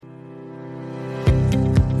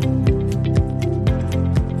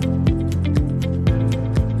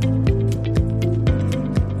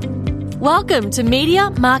Welcome to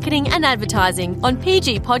Media, Marketing and Advertising on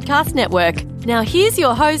PG Podcast Network. Now here's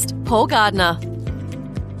your host, Paul Gardner.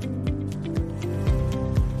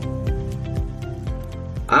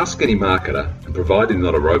 Ask any marketer, and provided they're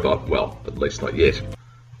not a robot, well, at least not yet,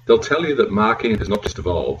 they'll tell you that marketing has not just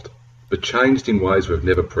evolved, but changed in ways we've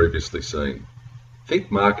never previously seen.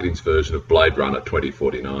 Think marketing's version of Blade Runner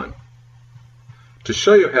 2049. To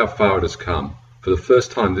show you how far it has come, for the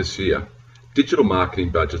first time this year, digital marketing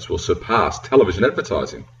budgets will surpass television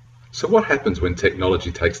advertising. So what happens when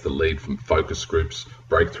technology takes the lead from focus groups,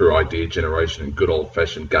 breakthrough idea generation and good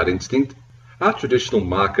old-fashioned gut instinct? Are traditional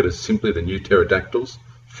marketers simply the new pterodactyls,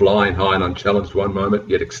 flying high and unchallenged one moment,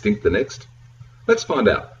 yet extinct the next? Let's find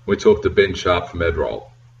out. We talk to Ben Sharp from AdRoll.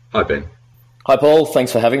 Hi, Ben. Hi, Paul.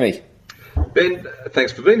 Thanks for having me. Ben,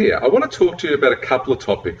 thanks for being here. I want to talk to you about a couple of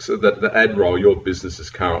topics that the AdRoll, your business, is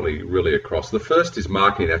currently really across. The first is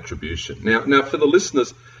marketing attribution. Now, for the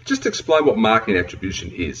listeners, just explain what marketing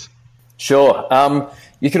attribution is. Sure.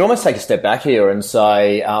 You can almost take a step back here and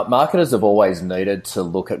say marketers have always needed to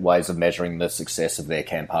look at ways of measuring the success of their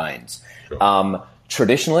campaigns. Sure.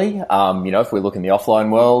 Traditionally, if we look in the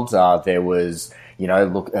offline world, there was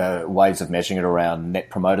ways of measuring it around net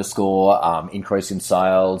promoter score, increase in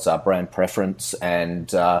sales, brand preference,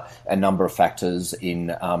 and a number of factors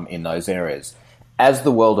in those areas. As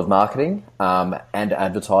the world of marketing and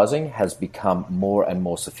advertising has become more and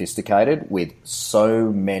more sophisticated, with so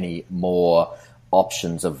many more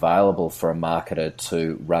options available for a marketer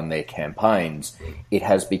to run their campaigns, it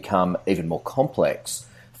has become even more complex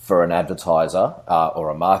for an advertiser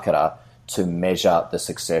or a marketer to measure the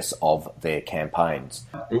success of their campaigns.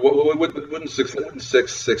 Wouldn't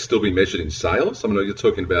success still be measured in sales? I mean, you're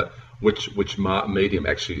talking about which medium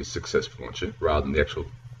actually is successful, aren't you, rather than the actual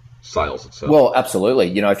sales itself? Well,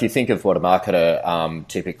 absolutely. If you think of what a marketer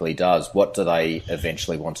typically does, what do they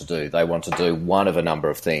eventually want to do? They want to do one of a number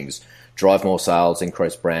of things: drive more sales,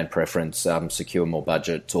 increase brand preference, secure more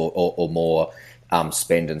budget or more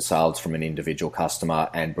spend and sales from an individual customer,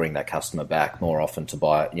 and bring that customer back more often to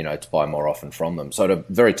buy more often from them. So at a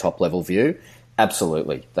very top level view,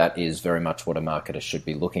 absolutely, that is very much what a marketer should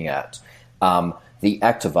be looking at. The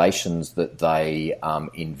activations that they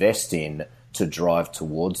invest in to drive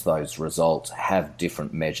towards those results have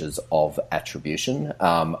different measures of attribution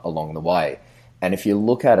along the way. And if you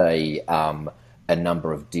look at a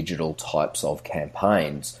number of digital types of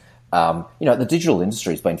campaigns, the digital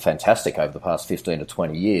industry has been fantastic over the past 15 to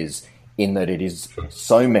 20 years in that it is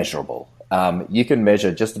so measurable. You can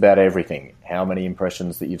measure just about everything: how many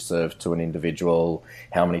impressions that you've served to an individual,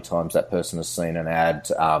 how many times that person has seen an ad,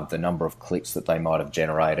 the number of clicks that they might have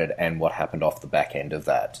generated, and what happened off the back end of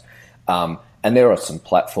that. And there are some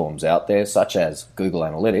platforms out there, such as Google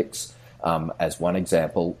Analytics, as one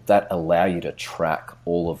example, that allow you to track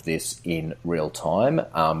all of this in real time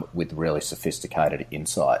with really sophisticated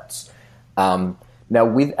insights. Now,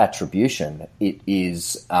 with attribution,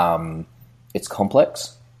 it's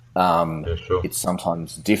complex. Yeah, sure. It's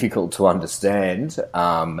sometimes difficult to understand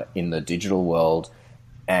in the digital world,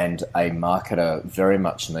 and a marketer very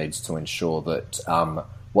much needs to ensure that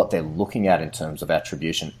what they're looking at in terms of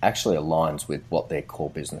attribution actually aligns with what their core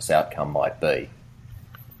business outcome might be.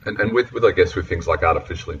 And with things like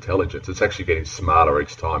artificial intelligence, it's actually getting smarter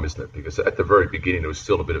each time, isn't it? Because at the very beginning, there was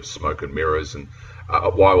still a bit of smoke and mirrors, and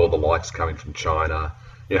why all the lights coming from China?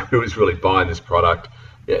 Who is really buying this product?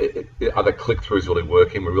 Are the click-throughs really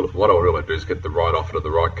working? What I really want to do is get the right offer to the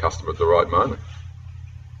right customer at the right moment.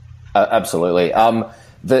 Absolutely.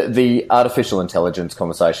 The artificial intelligence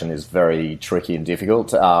conversation is very tricky and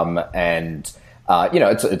difficult,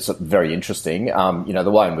 it's very interesting.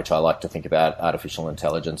 The way in which I like to think about artificial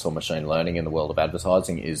intelligence or machine learning in the world of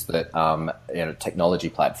advertising is that, technology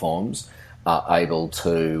platforms are able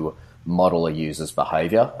to model a user's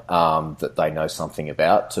behaviour that they know something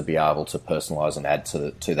about, to be able to personalise an ad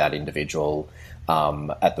to that individual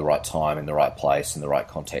at the right time, in the right place, in the right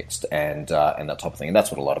context, and that type of thing. And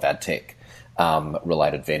that's what a lot of ad tech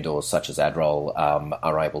related vendors such as AdRoll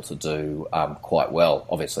are able to do quite well,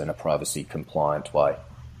 obviously in a privacy compliant way.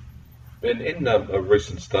 And in a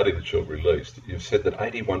recent study that you've released, you've said that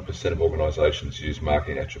 81% of organisations use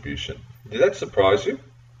marketing attribution. Did that surprise you?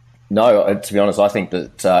 No, to be honest, I think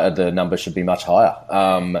that the number should be much higher.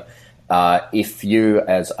 If you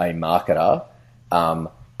as a marketer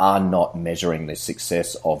are not measuring the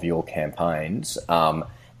success of your campaigns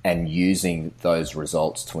and using those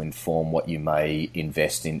results to inform what you may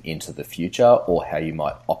invest in into the future, or how you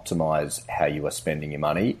might optimize how you are spending your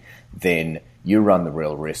money, then you run the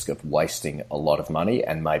real risk of wasting a lot of money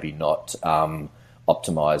and maybe not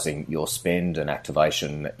optimizing your spend and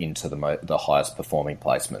activation into the highest performing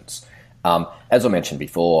placements. As I mentioned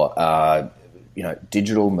before,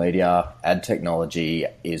 digital media, ad technology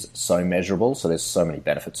is so measurable, so there's so many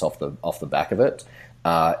benefits off the back of it.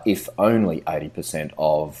 If only 80%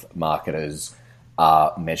 of marketers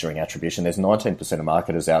are measuring attribution, there's 19% of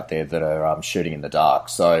marketers out there that are shooting in the dark.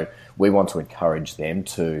 So we want to encourage them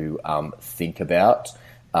to think about,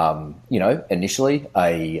 initially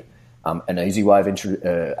an easy way of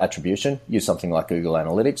attribution. Use something like Google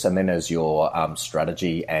Analytics, and then as your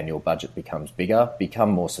strategy and your budget becomes bigger, become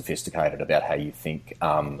more sophisticated about how you think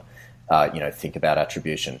about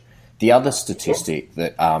attribution. The other statistic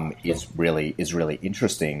that is really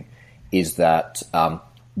interesting is that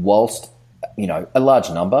whilst a large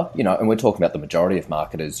number, and we're talking about the majority of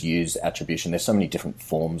marketers use attribution, there's so many different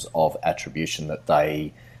forms of attribution that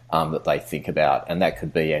they think about, and that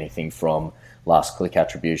could be anything from last click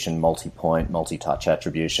attribution, multi-point, multi-touch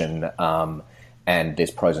attribution, and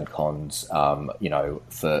there's pros and cons,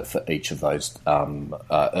 for each of those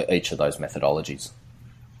methodologies.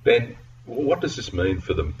 Ben, what does this mean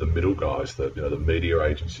for the middle guys, the media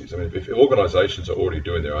agencies? I mean, if organisations are already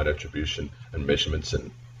doing their own attribution and measurements and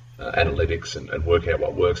analytics and work out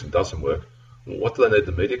what works and doesn't work, what do they need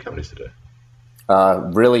the media companies to do?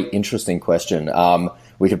 Really interesting question.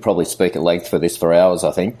 We could probably speak at length for this for hours,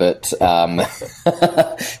 I think, but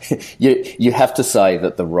you have to say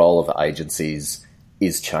that the role of agencies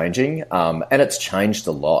is changing, and it's changed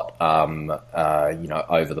a lot.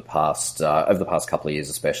 Over the past couple of years,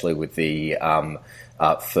 especially with the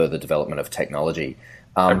further development of technology.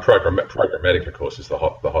 And programmatic, of course, is the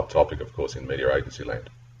hot topic, of course, in media agency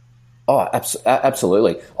land. Oh,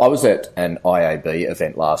 absolutely. I was at an IAB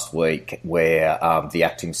event last week where the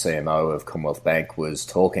acting CMO of Commonwealth Bank was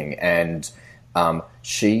talking, and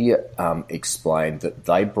she explained that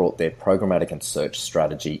they brought their programmatic and search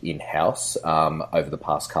strategy in-house over the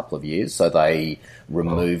past couple of years. So they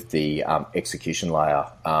removed the execution layer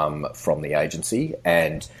from the agency,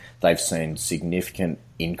 and they've seen significant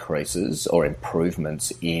increases or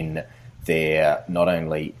improvements in their not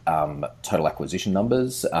only total acquisition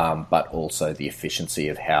numbers, but also the efficiency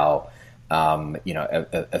of how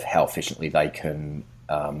of how efficiently they can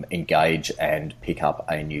engage and pick up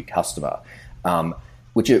a new customer,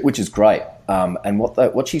 which is great. And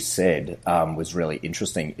what she said was really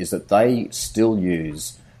interesting is that they still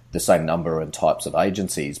use the same number and types of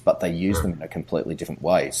agencies, but they use them in a completely different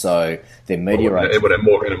way. So their media in a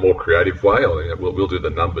more creative way. Or we'll do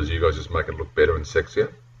the numbers. You guys just make it look better and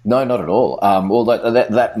sexier. No, not at all. Well,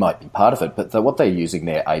 that might be part of it, but what they're using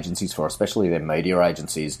their agencies for, especially their media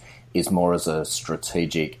agencies, is more as a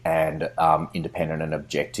strategic and independent and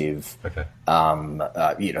objective,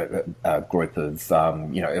 group of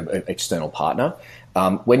external partner.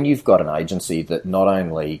 When you've got an agency that not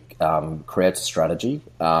only creates a strategy,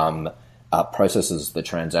 processes the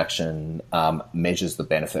transaction, measures the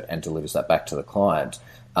benefit, and delivers that back to the client,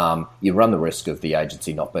 you run the risk of the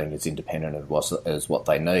agency not being as independent as what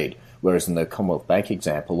they need. Whereas in the Commonwealth Bank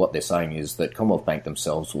example, what they're saying is that Commonwealth Bank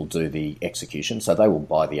themselves will do the execution, so they will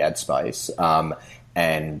buy the ad space and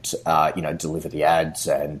deliver the ads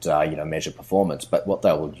and measure performance. But what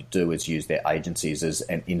they will do is use their agencies as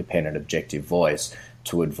an independent, objective voice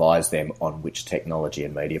to advise them on which technology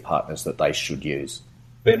and media partners that they should use.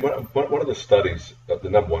 Ben, one of the studies, the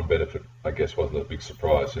number one benefit, I guess, wasn't a big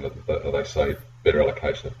surprise. They say better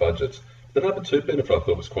allocation of budgets. The number two benefit I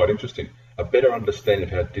thought was quite interesting: a better understanding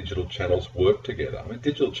of how digital channels work together. I mean,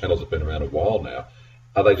 digital channels have been around a while now.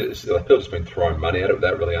 Are they people just been throwing money at it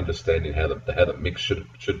without really understanding how the mix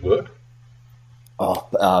should work?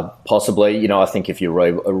 Possibly. I think if you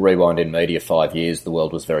rewind in media 5 years, the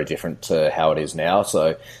world was very different to how it is now.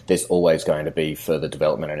 So there's always going to be further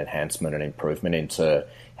development and enhancement and improvement into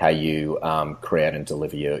how you create and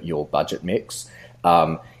deliver your budget mix.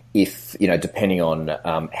 If, depending on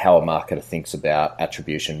how a marketer thinks about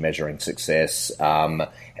attribution, measuring success,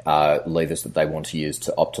 levers that they want to use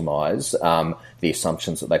to optimize, the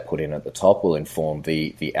assumptions that they put in at the top will inform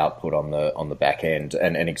the output on the back end.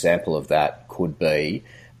 And an example of that could be,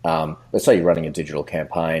 let's say you're running a digital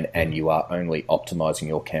campaign and you are only optimizing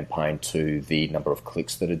your campaign to the number of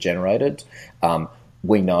clicks that are generated.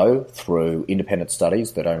 We know through independent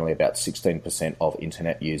studies that only about 16% of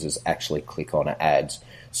internet users actually click on ads.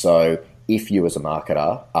 So if you as a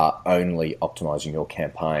marketer are only optimizing your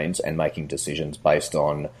campaigns and making decisions based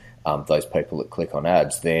on those people that click on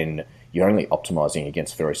ads, then you're only optimizing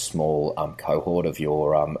against a very small cohort of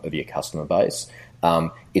your customer base.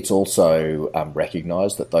 It's also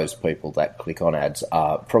recognised that those people that click on ads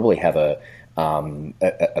probably have a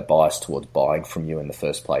a bias towards buying from you in the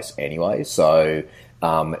first place anyway. So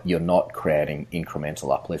you're not creating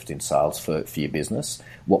incremental uplift in sales for your business.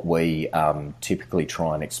 What we typically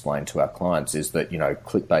try and explain to our clients is that,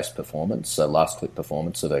 click-based performance, so last click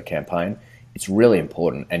performance of a campaign, it's really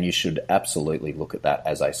important, and you should absolutely look at that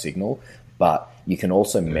as a signal. But you can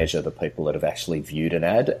also measure the people that have actually viewed an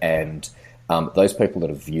ad, and those people that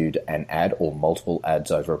have viewed an ad or multiple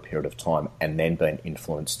ads over a period of time and then been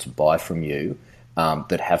influenced to buy from you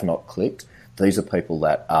that have not clicked. These are people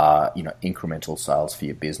that are, incremental sales for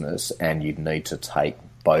your business, and you'd need to take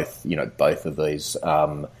both of these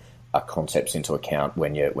concepts into account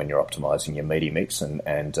when you're optimizing your media mix and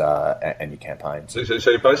your campaigns. So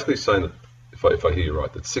you're basically saying that, if I hear you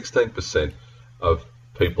right, that 16% of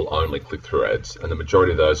people only click through ads, and the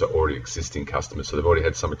majority of those are already existing customers, so they've already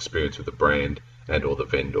had some experience with the brand and or the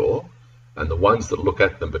vendor, and the ones that look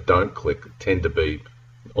at them but don't click tend to be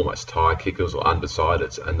almost tire kickers or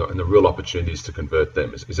undecideds, and the real opportunity is to convert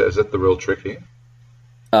them. Is that the real trick here?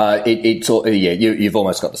 You've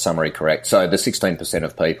almost got the summary correct. So the 16%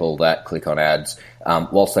 of people that click on ads,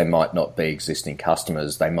 whilst they might not be existing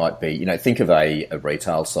customers, they might be, think of a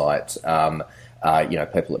retail site,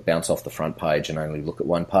 people that bounce off the front page and only look at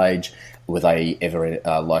one page. Were they ever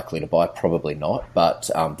likely to buy? Probably not. But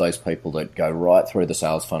those people that go right through the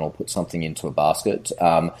sales funnel, put something into a basket,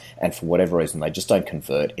 and for whatever reason, they just don't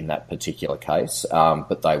convert in that particular case,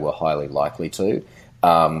 but they were highly likely to.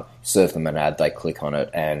 Serve them an ad, they click on it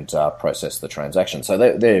and process the transaction. So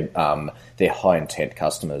they're high intent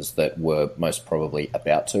customers that were most probably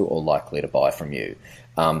about to or likely to buy from you.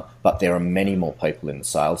 But there are many more people in the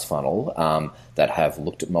sales funnel that have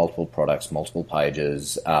looked at multiple products, multiple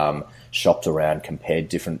pages, shopped around, compared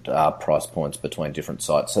different price points between different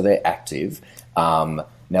sites. So they're active. Now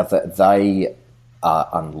that they are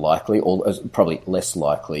unlikely, or probably less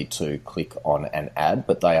likely, to click on an ad,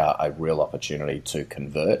 but they are a real opportunity to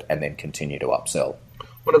convert and then continue to upsell.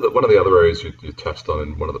 One of the other areas you touched on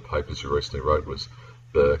in one of the papers you recently wrote was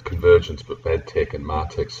the convergence of ad tech and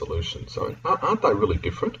martech solutions. So aren't they really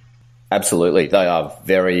different? Absolutely, they are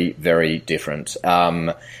very, very different.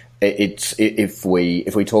 If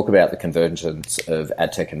we talk about the convergence of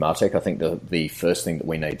ad tech and martech, I think the first thing that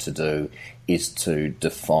we need to do is to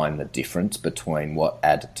define the difference between what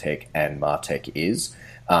ad tech and martech is.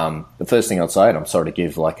 The first thing I'd say, and I'm sorry to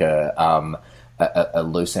give like a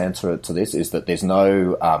loose answer to this, is that there's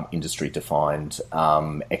no industry-defined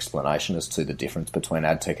explanation as to the difference between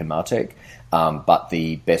ad tech and martech. But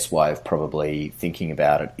the best way of probably thinking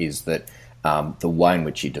about it is that the way in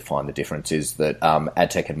which you define the difference is that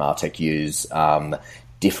ad tech and martech use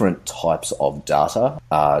different types of data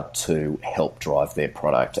to help drive their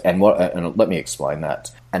product. And let me explain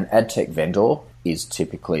that. An ad tech vendor is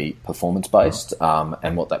typically performance-based,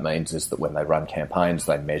 and what that means is that when they run campaigns,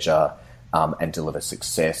 they measure and deliver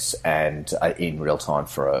success and in real time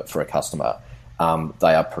for a customer.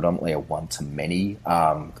 They are predominantly a one-to-many,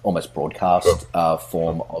 almost broadcast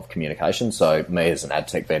form of communication. So me as an ad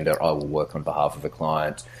tech vendor, I will work on behalf of a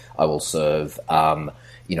client. I will serve, 1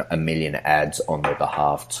 million ads on their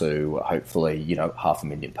behalf to hopefully,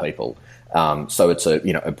 500,000 people. So it's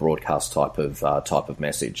a broadcast type of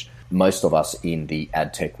message. Most of us in the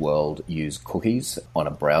ad tech world use cookies on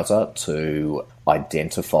a browser to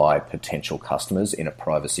identify potential customers in a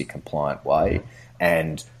privacy compliant way,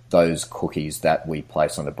 and those cookies that we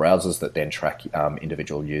place on the browsers that then track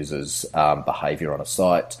individual users' behavior on a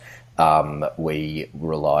site. We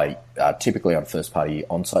rely typically on first-party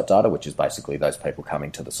on-site data, which is basically those people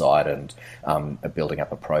coming to the site and building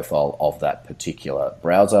up a profile of that particular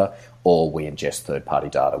browser, or we ingest third-party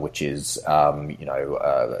data, which is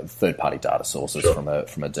third-party data sources from a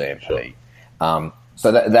DMP. Sure.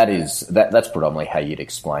 So that's predominantly how you'd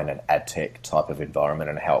explain an ad tech type of environment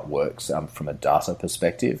and how it works from a data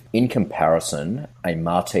perspective. In comparison, a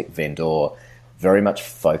martech vendor very much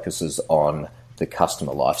focuses on the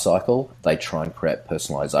customer lifecycle. They try and create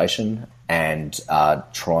personalization and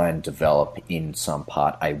try and develop in some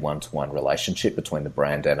part a one-to-one relationship between the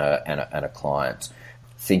brand and a client.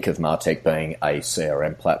 Think of martech being a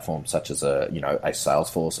CRM platform such as a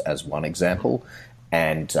Salesforce as one example.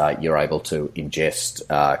 And you're able to ingest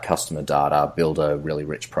customer data, build a really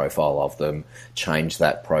rich profile of them, change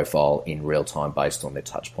that profile in real time based on their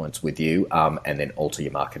touch points with you, and then alter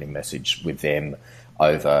your marketing message with them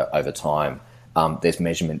over time. There's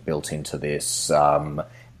measurement built into this,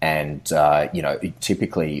 And,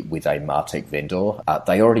 typically with a MarTech vendor,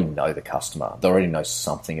 they already know the customer. They already know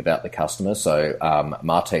something about the customer. So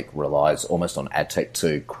MarTech relies almost on AdTech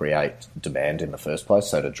to create demand in the first place,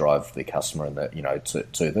 so to drive the customer and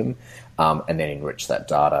to them, and then enrich that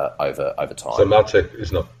data over time. So MarTech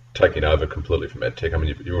is not taking over completely from AdTech. I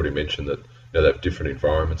mean, you already mentioned that they have different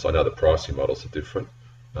environments. I know the pricing models are different.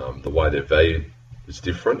 The way they're valued is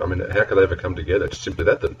different. I mean, how can they ever come together? It's simply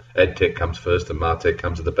that AdTech comes first and MarTech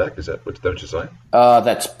comes at the back. Is that what you're saying?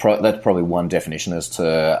 That's probably one definition as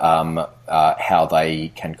to how they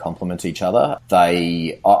can complement each other.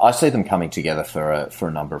 I see them coming together for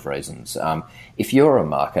a number of reasons. If you're a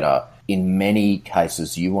marketer, in many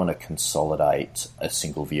cases, you want to consolidate a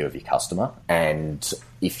single view of your customer. And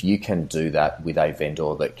if you can do that with a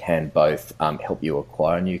vendor that can both help you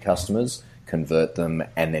acquire new customers, convert them,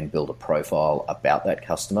 and then build a profile about that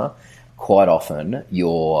customer, quite often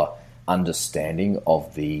your understanding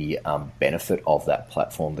of the benefit of that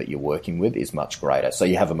platform that you're working with is much greater. So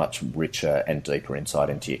you have a much richer and deeper insight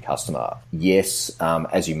into your customer. Yes,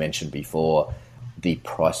 as you mentioned before, the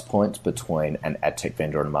price points between an AdTech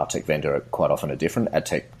vendor and a MarTech vendor are quite often different.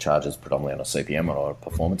 AdTech charges predominantly on a CPM or on a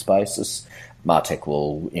performance basis. MarTech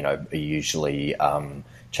will, usually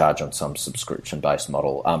charge on some subscription-based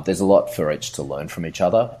model. There's a lot for each to learn from each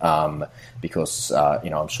other because,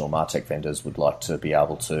 I'm sure MarTech vendors would like to be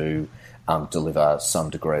able to deliver some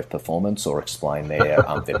degree of performance or explain their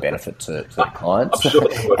benefit to their clients. Sure.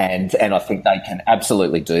 And I think they can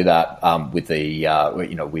absolutely do that with the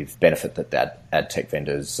with benefit that AdTech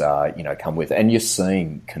vendors come with. And you're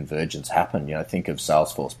seeing convergence happen. Think of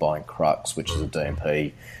Salesforce buying Crux, which is a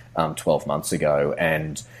DMP 12 months ago,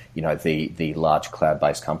 and the large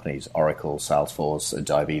cloud-based companies, Oracle, Salesforce,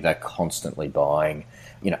 Adobe, they're constantly buying,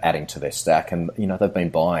 adding to their stack, and they've been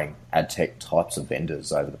buying AdTech types of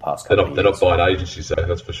vendors over the past couple of years. They're not buying agencies, though,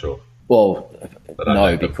 that's for sure. Well,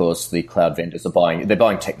 no, because the cloud vendors are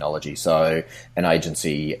buying technology. So an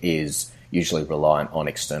agency is usually reliant on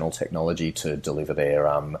external technology to deliver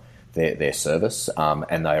their service,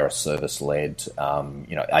 and they are a service-led.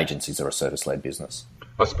 Agencies are a service-led business.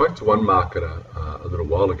 I spoke to one marketer a little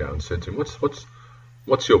while ago and said to him,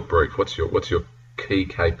 "What's your brief? What's your key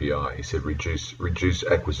KPI?" He said, "Reduce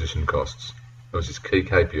acquisition costs." That was his key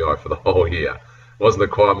KPI for the whole year. It wasn't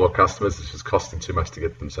acquire more customers; it's just costing too much to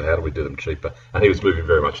get them. So how do we do them cheaper? And he was moving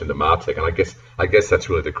very much into MarTech, and I guess that's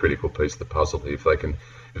really the critical piece of the puzzle. If they can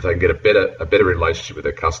get a better relationship with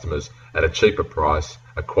their customers at a cheaper price,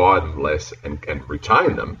 acquire them less, and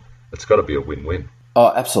retain them, it's got to be a win-win.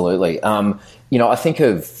 Oh, absolutely. I think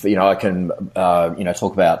of, I can,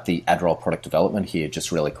 talk about the AdRoll product development here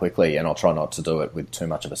just really quickly, and I'll try not to do it with too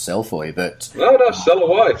much of a sell for you, but... No, sell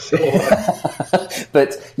away.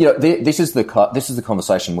 But, this is the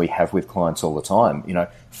conversation we have with clients all the time.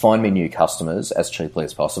 Find me new customers as cheaply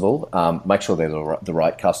as possible. Make sure they're the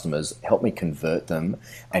right customers. Help me convert them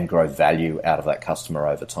and grow value out of that customer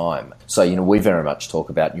over time. So, we very much talk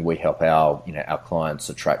about, we help our clients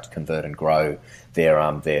attract, convert, and grow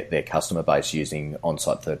their customer base using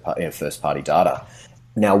on-site first-party data.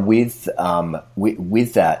 Now, with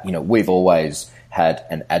that, we've always had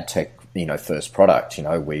an AdTech first product.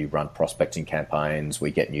 We run prospecting campaigns.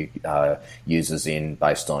 We get new users in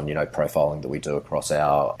based on profiling that we do across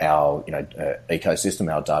our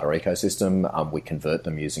ecosystem, our data ecosystem. We convert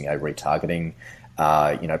them using a retargeting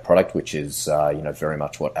product, which is very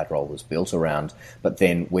much what AdRoll was built around. But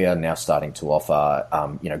then we are now starting to offer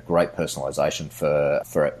great personalization for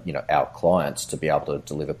our clients to be able to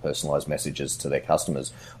deliver personalized messages to their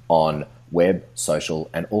customers on web, social,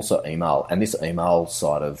 and also email. And this email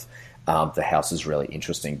side of the house is really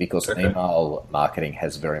interesting because email marketing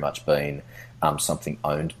has very much been something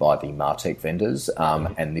owned by the MarTech vendors,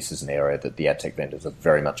 and this is an area that the AdTech vendors are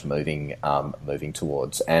very much moving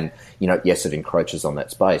towards. And yes, it encroaches on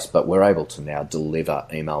that space, but we're able to now deliver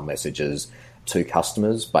email messages to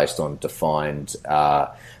customers based on defined,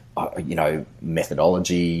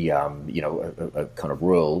 methodology, kind of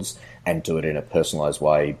rules, and do it in a personalised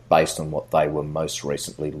way based on what they were most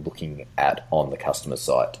recently looking at on the customer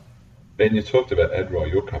site. Ben, you talked about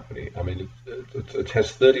AdRoll, your company. I mean, it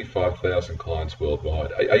has 35,000 clients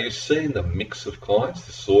worldwide. Are you seeing the mix of clients,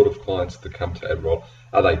 the sort of clients that come to AdRoll?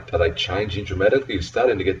 Are they changing dramatically? You're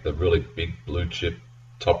starting to get the really big blue chip,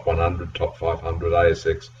 top 100, top 500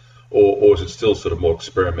 ASX, or is it still sort of more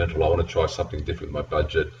experimental? I want to try something different with my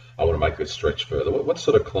budget. I want to make it stretch further. What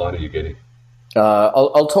sort of client are you getting?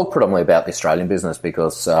 I'll talk predominantly about the Australian business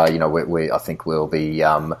because I think we'll be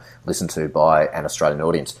listened to by an Australian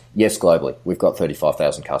audience. Yes, globally, we've got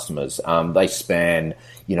 35,000 customers. They span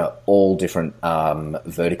all different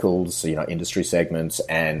verticals, industry segments,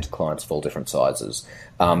 and clients of all different sizes.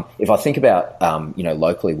 If I think about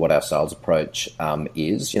locally what our sales approach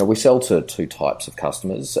is, we sell to two types of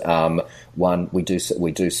customers. One, we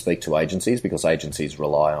do speak to agencies because agencies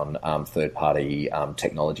rely on third-party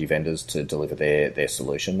technology vendors to deliver their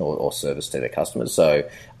solution or service to their customers. So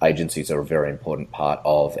agencies are a very important part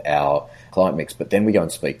of our client mix. But then we go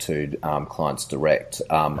and speak to clients direct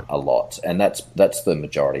a lot, and that's the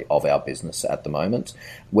majority of our business at the moment.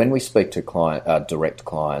 When we speak to direct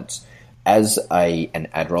clients, as an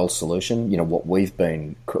ad roll solution, what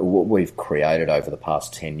we've created over the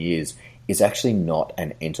past 10 years is actually not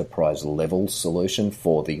an enterprise level solution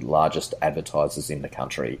for the largest advertisers in the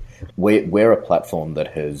country. We're a platform that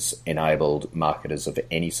has enabled marketers of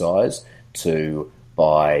any size to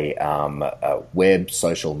buy web,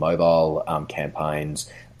 social, mobile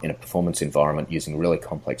campaigns in a performance environment using really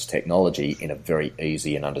complex technology in a very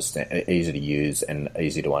easy to use and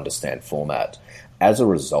easy to understand format. As a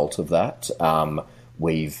result of that,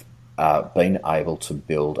 we've been able to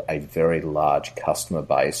build a very large customer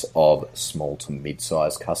base of small to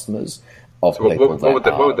mid-sized customers. What would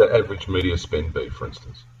the average media spend be, for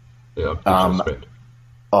instance? Digital spend.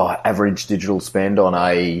 Average digital spend on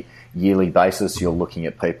a yearly basis, you're looking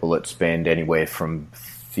at people that spend anywhere from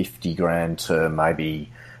 50 grand to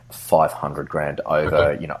maybe 500 grand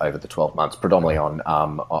over the 12 months, predominantly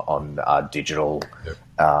on digital,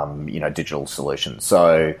 digital solutions.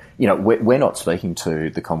 So, we're not speaking to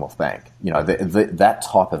the Commonwealth Bank. That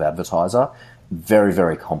type of advertiser, very,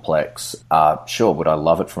 very complex. Sure, would I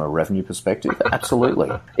love it from a revenue perspective?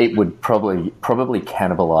 Absolutely. It would probably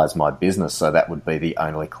cannibalize my business, so that would be the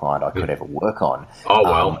only client I could ever work on. Oh,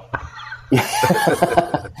 well.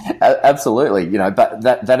 Absolutely, but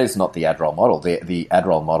that is not the ad roll model. The ad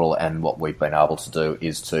roll model and what we've been able to do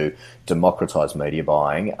is to democratize media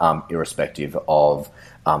buying, irrespective of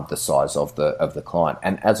the size of the client.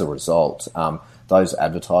 And as a result, those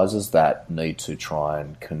advertisers that need to try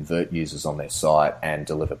and convert users on their site and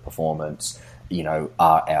deliver performance, are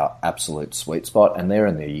our absolute sweet spot, and they're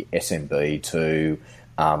in the SMB to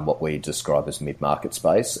what we describe as mid-market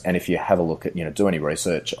space. And if you have a look at, do any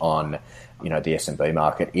research on, the SMB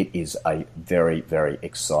market, it is a very, very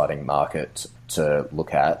exciting market to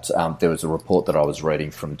look at. There was a report that I was reading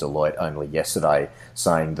from Deloitte only yesterday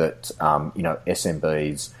saying that,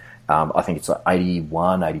 SMBs, I think it's like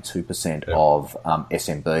 82% of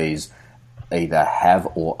SMBs either have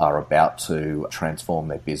or are about to transform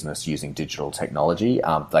their business using digital technology.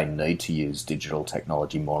 They need to use digital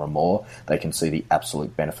technology more and more. They can see the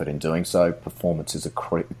absolute benefit in doing so. Performance is a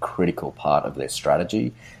critical part of their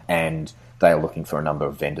strategy, and they are looking for a number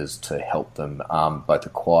of vendors to help them both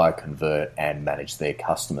acquire, convert, and manage their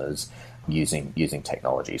customers using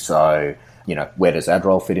technology. So, where does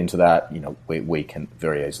AdRoll fit into that? We can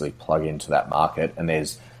very easily plug into that market, and I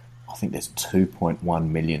think there's 2.1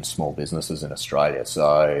 million small businesses in Australia.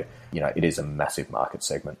 So, it is a massive market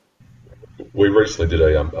segment. We recently did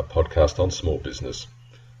a podcast on small business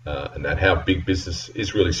and that how big business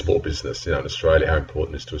is really small business, in Australia, how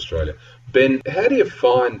important it is to Australia. Ben, how do you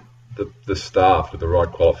find the staff with the right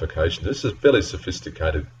qualifications? This is fairly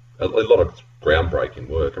sophisticated, a lot of groundbreaking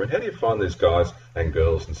work. I mean, how do you find these guys and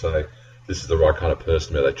girls and say, this is the right kind of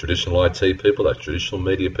person? Are they traditional IT people? Are they traditional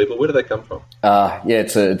media people? Where do they come from?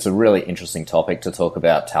 It's a really interesting topic to talk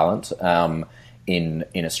about talent in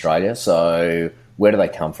Australia. So where do they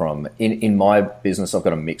come from? In my business, I've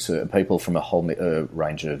got a mix of people from a whole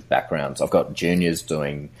range of backgrounds. I've got juniors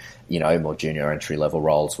doing, more junior entry level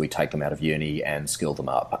roles. We take them out of uni and skill them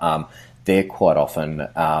up. They're quite often,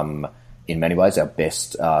 in many ways, our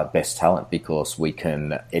best talent because we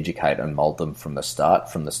can educate and mold them from the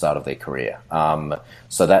start of their career.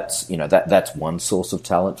 So that's that's one source of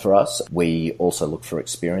talent for us. We also look for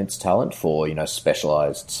experienced talent for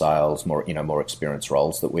specialized sales, more experienced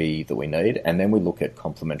roles that we need, and then we look at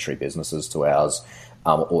complementary businesses to ours.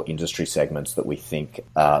 Or industry segments that we think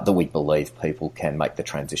that we believe people can make the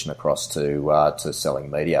transition across to selling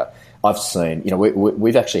media. I've seen,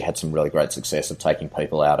 we've actually had some really great success of taking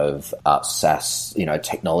people out of SaaS,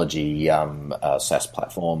 technology, SaaS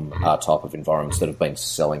platform type of environments that have been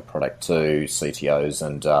selling product to CTOs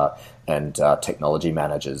and technology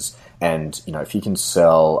managers. And if you can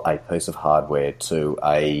sell a piece of hardware to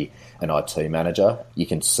a an IT manager. You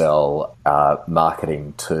can sell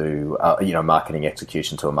marketing to, marketing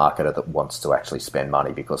execution to a marketer that wants to actually spend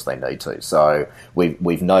money because they need to. So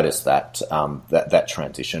we've noticed that that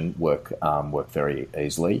transition work very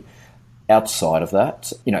easily. Outside of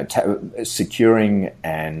that, securing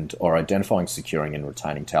or identifying, securing and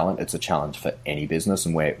retaining talent, it's a challenge for any business,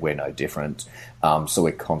 and we're no different. So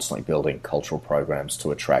we're constantly building cultural programs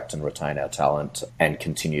to attract and retain our talent and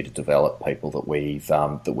continue to develop people that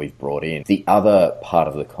we've brought in. The other part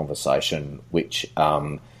of the conversation, which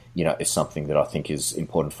is something that I think is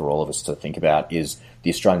important for all of us to think about, is the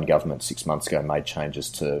Australian government 6 months ago made changes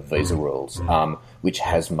to visa rules, which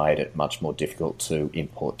has made it much more difficult to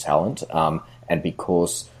import talent. And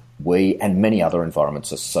because we and many other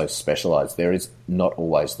environments are so specialised, there is not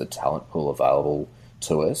always the talent pool available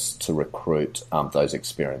to us to recruit those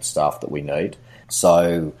experienced staff that we need.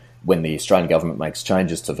 So when the Australian government makes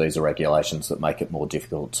changes to visa regulations that make it more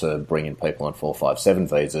difficult to bring in people on 457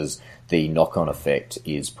 visas, the knock-on effect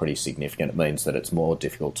is pretty significant. It means that it's more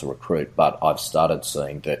difficult to recruit. But I've started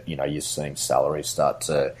seeing that, you're seeing salaries start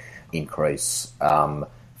to increase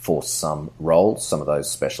for some roles, some of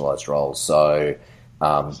those specialised roles. So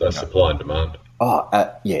supply and demand.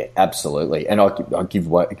 Yeah, absolutely. And I'll give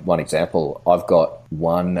one example. I've got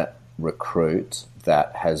one recruit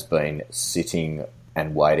that has been sitting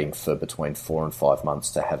and waiting for between 4 and 5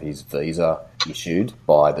 months to have his visa issued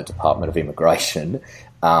by the Department of Immigration.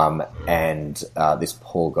 And this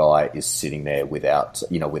poor guy is sitting there without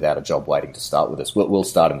a job, waiting to start with us. We'll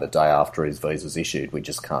start him the day after his visa's issued. We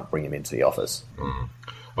just can't bring him into the office.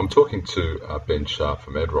 I'm talking to Ben Sharp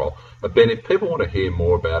from AdRoll. Ben, if people want to hear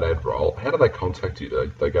more about AdRoll, how do they contact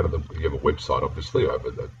you? They go to you have a website, obviously,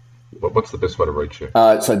 what's the best way to reach you?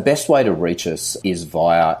 So the best way to reach us is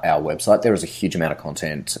via our website. There is a huge amount of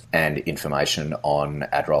content and information on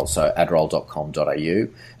AdRoll, so adroll.com.au.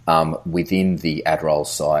 Within the AdRoll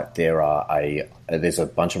site, there's a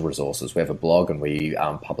bunch of resources. We have a blog and we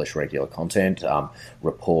publish regular content,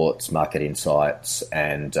 reports, market insights,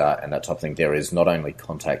 and that type of thing. There is not only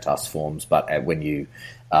contact us forms, but when you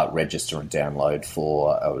register and download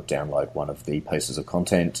one of the pieces of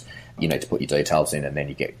content, you need to put your details in, and then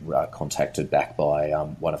you get contacted back by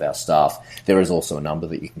one of our staff. There is also a number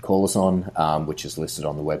that you can call us on, which is listed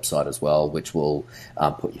on the website as well, which will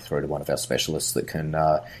put you through to one of our specialists that can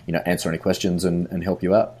answer any questions and help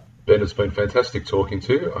you out. Ben, it's been fantastic talking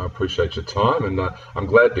to you. I appreciate your time, and I'm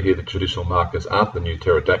glad to hear that traditional marketers aren't the new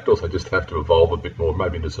pterodactyls. They just have to evolve a bit more,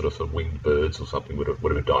 maybe into sort of winged birds or something,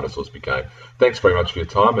 whatever dinosaurs became. Thanks very much for your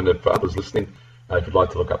time, and if others listening, if you'd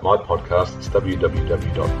like to look up my podcast, it's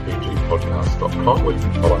www.pgpodcast.com, or you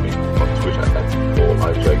can follow me on Twitter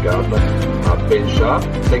 @PaulAJ Gardner. Ben Sharp,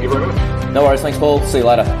 thank you very much. No worries, thanks Paul. See you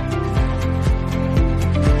later.